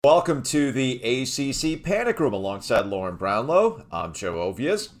Welcome to the ACC Panic Room alongside Lauren Brownlow. I'm Joe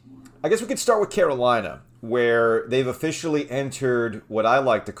Ovies. I guess we could start with Carolina, where they've officially entered what I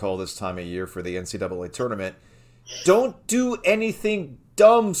like to call this time of year for the NCAA Tournament. Don't do anything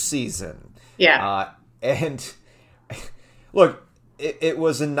dumb season. Yeah. And look, it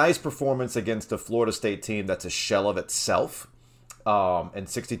was a nice performance against a Florida State team that's a shell of itself. And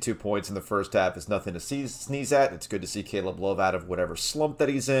 62 points in the first half is nothing to sneeze at. It's good to see Caleb Love out of whatever slump that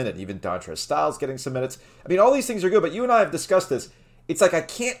he's in, and even Dontrez Styles getting some minutes. I mean, all these things are good, but you and I have discussed this. It's like I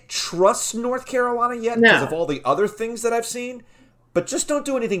can't trust North Carolina yet because of all the other things that I've seen, but just don't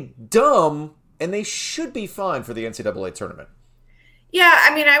do anything dumb, and they should be fine for the NCAA tournament. Yeah,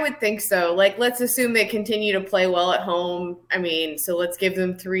 I mean, I would think so. Like, let's assume they continue to play well at home. I mean, so let's give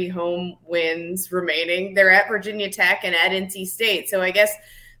them 3 home wins remaining. They're at Virginia Tech and at NC State. So I guess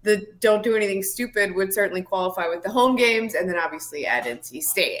the don't do anything stupid would certainly qualify with the home games and then obviously at NC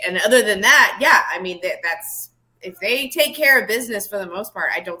State. And other than that, yeah, I mean, that's if they take care of business for the most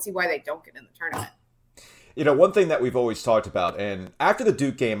part, I don't see why they don't get in the tournament. You know, one thing that we've always talked about, and after the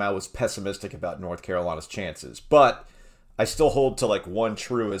Duke game, I was pessimistic about North Carolina's chances, but I still hold to like one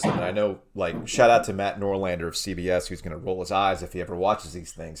truism, and I know, like, shout out to Matt Norlander of CBS, who's going to roll his eyes if he ever watches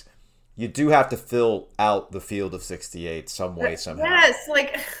these things. You do have to fill out the field of 68 some way, somehow. Yes,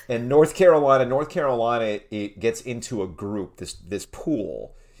 like. And North Carolina, it gets into a group, this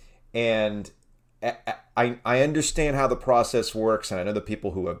pool, and I understand how the process works, and I know the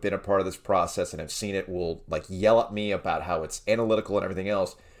people who have been a part of this process and have seen it will like yell at me about how it's analytical and everything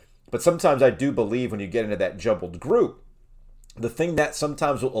else. But sometimes I do believe when you get into that jumbled group, the thing that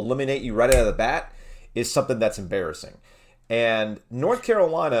sometimes will eliminate you right out of the bat is something that's embarrassing. And North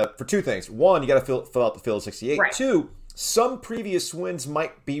Carolina, for 2 things. 1, you got to fill out the field of 68. Right. 2, some previous wins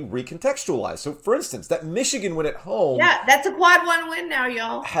might be recontextualized. So, for instance, that Michigan win at home. Yeah, that's a quad 1 win now,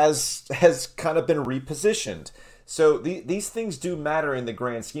 y'all. Has kind of been repositioned. So these things do matter in the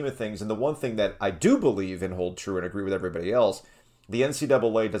grand scheme of things. And the one thing that I do believe and hold true and agree with everybody else, the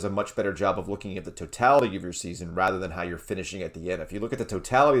NCAA does a much better job of looking at the totality of your season rather than how you're finishing at the end. If you look at the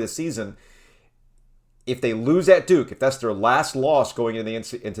totality of the season, if they lose at Duke, if that's their last loss going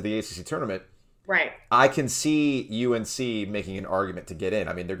into the ACC tournament, right, I can see UNC making an argument to get in.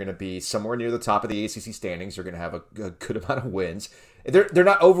 I mean, they're going to be somewhere near the top of the ACC standings. They're going to have a good amount of wins. They're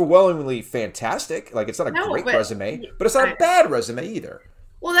not overwhelmingly fantastic. Like, it's not a great resume, but it's not a bad resume either.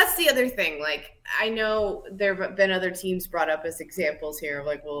 Well, that's the other thing. Like, I know there have been other teams brought up as examples here of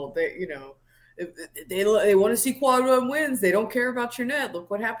like, well, they want to see quad 1 wins. They don't care about your net.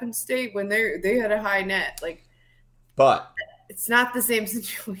 Look what happened to State when they had a high net. Like, but it's not the same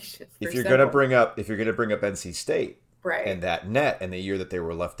situation. If you're going to bring up NC State, right, and that net and the year that they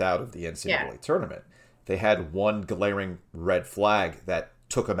were left out of the NCAA tournament, they had one glaring red flag that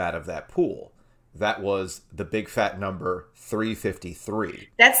took them out of that pool. That was the big fat number 353.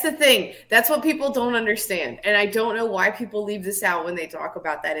 That's the thing. That's what people don't understand. And I don't know why people leave this out when they talk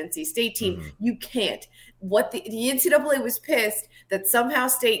about that NC State team. Mm-hmm. You can't. What the NCAA was pissed that somehow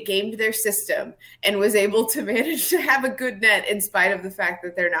State gamed their system and was able to manage to have a good net in spite of the fact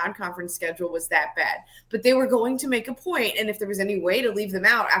that their non-conference schedule was that bad. But they were going to make a point, and if there was any way to leave them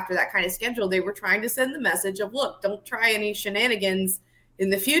out after that kind of schedule, they were trying to send the message of, look, don't try any shenanigans in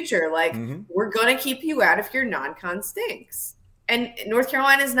the future. Like, we're going to keep you out if your non-con stinks. And North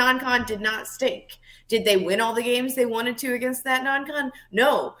Carolina's non-con did not stink. Did they win all the games they wanted to against that non-con?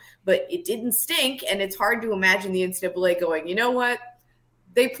 No, but it didn't stink, and it's hard to imagine the NCAA going, you know what?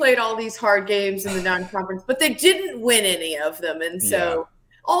 They played all these hard games in the non-conference, but they didn't win any of them. And so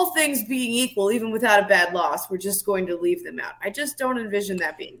all things being equal, even without a bad loss, we're just going to leave them out. I just don't envision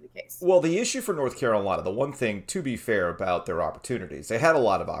that being the case. Well, the issue for North Carolina, the one thing, to be fair, about their opportunities, they had a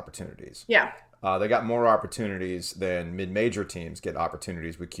lot of opportunities. Yeah. They got more opportunities than mid-major teams get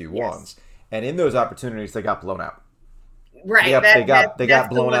opportunities with Q1s. Yes. And in those opportunities, they got blown out. Right. They got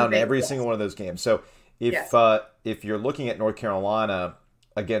blown out in every single one of those games. So if you're looking at North Carolina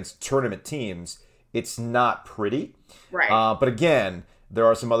against tournament teams, it's not pretty. Right. But again, there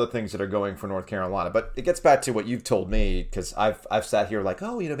are some other things that are going for North Carolina. But it gets back to what you've told me, because I've sat here like,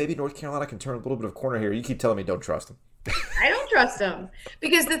 maybe North Carolina can turn a little bit of a corner here. You keep telling me don't trust them. I don't trust them.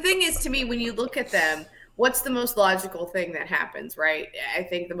 Because the thing is, to me, when you look at them, what's the most logical thing that happens, right? I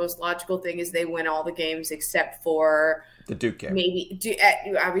think the most logical thing is they win all the games except for the Duke game. Maybe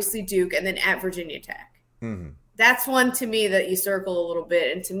obviously Duke, and then at Virginia Tech. Mm-hmm. That's one to me that you circle a little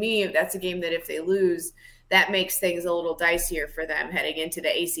bit. And to me, that's a game that if they lose, that makes things a little dicier for them heading into the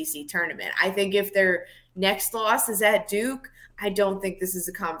ACC tournament. I think if their next loss is at Duke, I don't think this is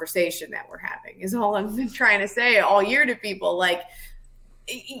a conversation that we're having, is all I've been trying to say all year to people. Like,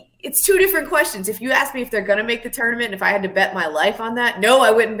 it's two different questions. If you ask me if they're going to make the tournament, and if I had to bet my life on that, no,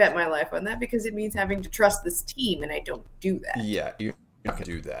 I wouldn't bet my life on that because it means having to trust this team, and I don't do that. Yeah, you can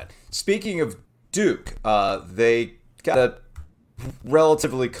do that. Speaking of Duke, they got a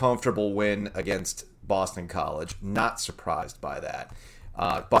relatively comfortable win against Boston College. Not surprised by that.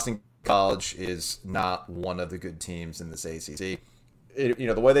 Boston College is not one of the good teams in this ACC.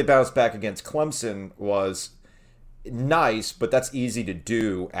 The way they bounced back against Clemson was nice, but that's easy to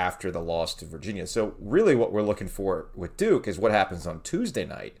do after the loss to Virginia. So really what we're looking for with Duke is what happens on Tuesday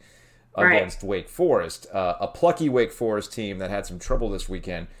night against Wake Forest, a plucky Wake Forest team that had some trouble this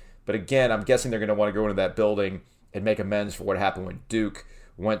weekend. But again, I'm guessing they're going to want to go into that building and make amends for what happened when Duke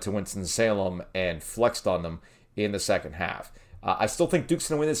went to Winston-Salem and flexed on them in the second half. I still think Duke's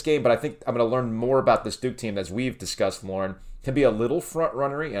going to win this game, but I think I'm going to learn more about this Duke team, as we've discussed, Lauren. Can be a little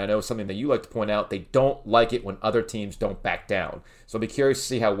front-runnery, and I know something that you like to point out, they don't like it when other teams don't back down. So I'll be curious to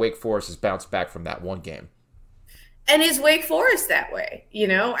see how Wake Forest has bounced back from that one game. And is Wake Forest that way?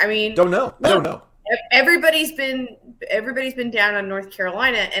 I mean, don't know. I don't know. Everybody's been down on North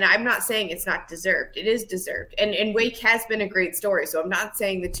Carolina, and I'm not saying it's not deserved. It is deserved. And Wake has been a great story. So I'm not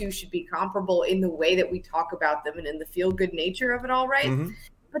saying the two should be comparable in the way that we talk about them and in the feel-good nature of it all, right? Mm-hmm.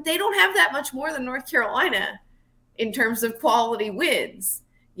 But they don't have that much more than North Carolina in terms of quality wins,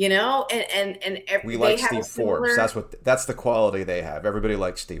 and we like Steve Forbes. That's the quality they have. Everybody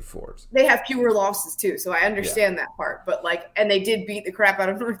likes Steve Forbes. They have fewer losses too, so I understand that part. But and they did beat the crap out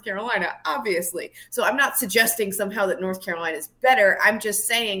of North Carolina, obviously. So I'm not suggesting somehow that North Carolina is better. I'm just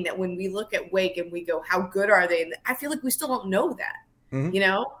saying that when we look at Wake and we go, how good are they? And I feel like we still don't know that.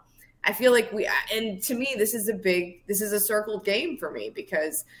 Mm-hmm. I feel like and to me, this is a circled game for me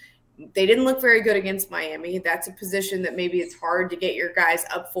because they didn't look very good against Miami. That's a position that maybe it's hard to get your guys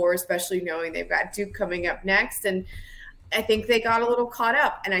up for, especially knowing they've got Duke coming up next. And I think they got a little caught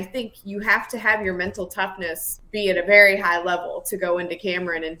up. And I think you have to have your mental toughness be at a very high level to go into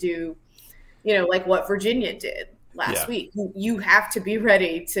Cameron and do, like what Virginia did last week. You have to be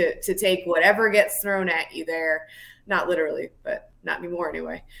ready to take whatever gets thrown at you there. Not literally, but not anymore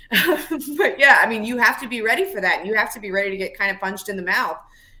anyway. But yeah, I mean, you have to be ready for that. And you have to be ready to get kind of punched in the mouth.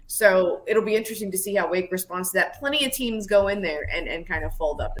 So it'll be interesting to see how Wake responds to that. Plenty of teams go in there and kind of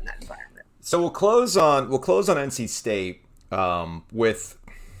fold up in that environment. So we'll close on NC State with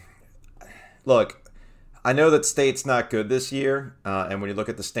look. I know that State's not good this year, and when you look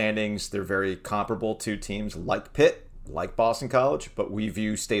at the standings, they're very comparable to teams like Pitt, like Boston College, but we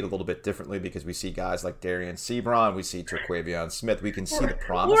view State a little bit differently because we see guys like Darian Sebron, we see Terquavion Smith, we can see the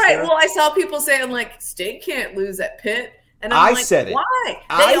promise. Right. There. Well, I saw people saying State can't lose at Pitt. And I said it. Why?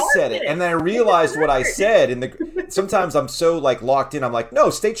 I said it, and then I realized what I said. And sometimes I'm so locked in. I'm like,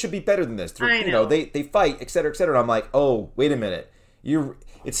 no, State should be better than this. I know. They fight, et cetera, et cetera. And I'm like, oh, wait a minute.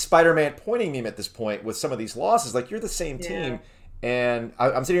 It's Spider-Man pointing me at this point with some of these losses. You're the same team, and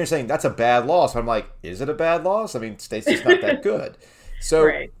I'm sitting here saying that's a bad loss. I'm like, is it a bad loss? I mean, State's just not that good. So.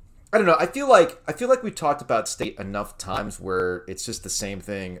 Right. I don't know. I feel like we talked about State enough times where it's just the same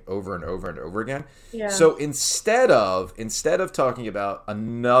thing over and over and over again. Yeah. So instead of talking about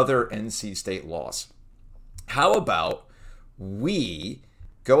another NC State loss, how about we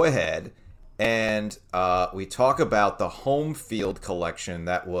go ahead and we talk about the Homefield collection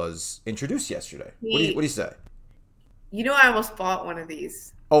that was introduced yesterday? What do you say? I almost bought one of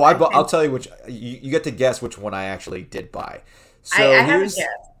these. Oh, I'll tell you which. You get to guess which one I actually did buy. So I haven't guessed.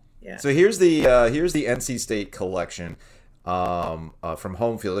 Yeah. So here's the NC State collection from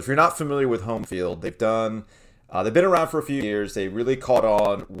Homefield. If you're not familiar with Homefield, they've been around for a few years. They really caught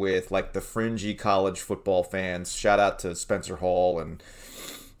on with the fringy college football fans. Shout out to Spencer Hall and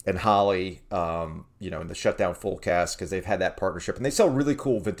Holly, in the Shutdown Fullcast because they've had that partnership and they sell really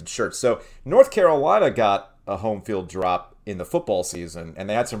cool vintage shirts. So North Carolina got a Homefield drop in the football season and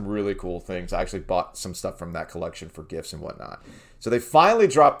they had some really cool things. I actually bought some stuff from that collection for gifts and whatnot. So they finally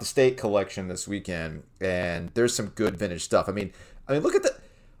dropped the State collection this weekend, and there's some good vintage stuff. I mean, look at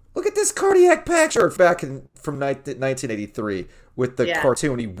this cardiac pack shirt from 1983 with the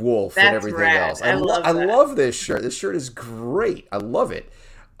cartoony wolf and everything else. I love this shirt. This shirt is great. I love it.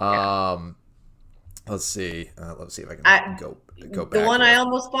 Let's see if I can go back. The one I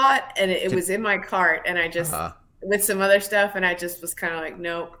almost bought, and it was in my cart, and I just with some other stuff, and I just was kind of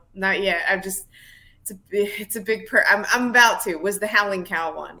nope, not yet. It's a big I'm about to. Was the Howling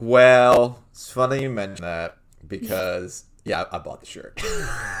Cow one? Well, it's funny you mention that because I bought the shirt.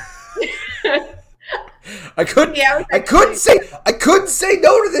 I couldn't say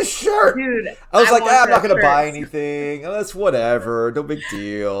no to this shirt. Dude, I was I'm not going to buy anything. That's whatever. No big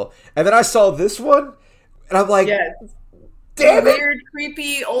deal. And then I saw this one and I'm like, damn it! Weird,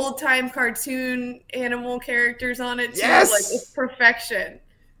 creepy, old-time cartoon animal characters on it too. Yes! Like, it's perfection.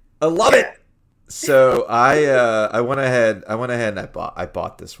 I love it. So I went ahead and I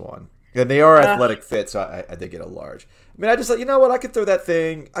bought this one. And they are athletic fit, so I did get a large. I mean, I just thought, you know what? I could throw that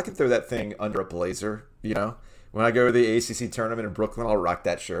thing under a blazer, you know? When I go to the ACC tournament in Brooklyn, I'll rock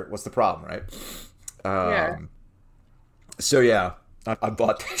that shirt. What's the problem, right? So, yeah, I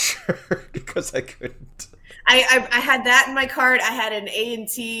bought that shirt because I couldn't. I had that in my cart. I had an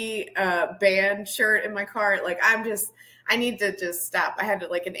A&T band shirt in my cart. Like, I need to just stop. I had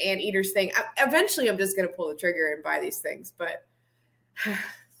like an Anteaters thing. Eventually, I'm just going to pull the trigger and buy these things, but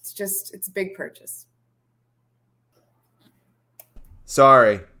it's a big purchase.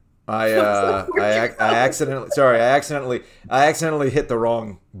 Sorry. I accidentally hit the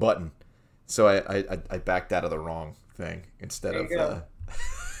wrong button. So I backed out of the wrong thing instead of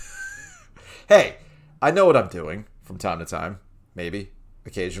Hey, I know what I'm doing from time to time, maybe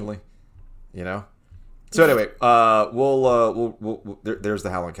occasionally, you know. So anyway, there's the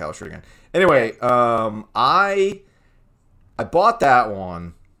Howlin' Cow shirt again. Anyway, I bought that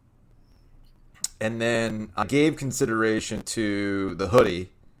one, and then I gave consideration to the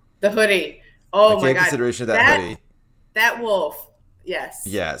hoodie. The hoodie. Oh my God! I gave consideration to that hoodie. That wolf. Yes.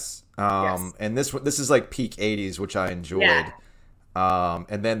 Yes. And this is like peak '80s, which I enjoyed. Yeah.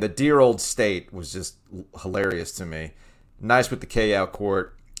 And then the Dear Old State was just hilarious to me. Nice with the K out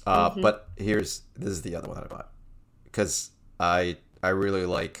court. But this is the other one that I bought because I really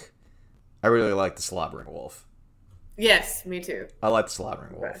like the slobbering wolf. Yes, me too. I like the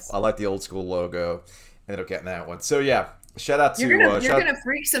slobbering wolf. Yes. I like the old school logo. Ended up getting that one. So yeah, shout out to you're gonna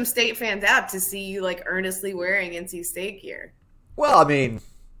freak some State fans out to see you like earnestly wearing NC State gear. Well, I mean,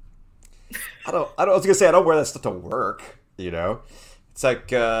 I was gonna say I don't wear that stuff to work. You know, it's like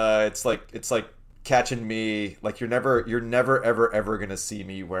catching me like you're never ever gonna see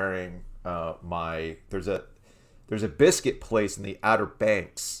me wearing there's a biscuit place in the Outer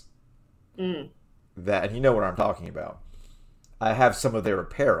Banks that, and you know what I'm talking about. I have some of their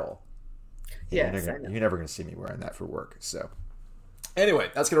apparel. Yes, you're never gonna see me wearing that for work. So anyway,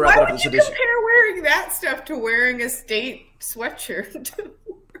 that's gonna wrap it up for this edition. Why would you compare wearing that stuff to wearing a State sweatshirt?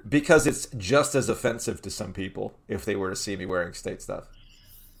 Because it's just as offensive to some people if they were to see me wearing State stuff.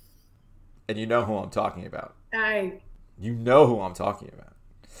 And you know who I'm talking about. You know who I'm talking about.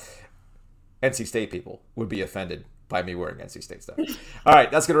 NC State people would be offended by me wearing NC State stuff. All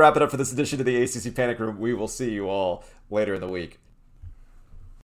right, that's going to wrap it up for this edition of the ACC Panic Room. We will see you all later in the week.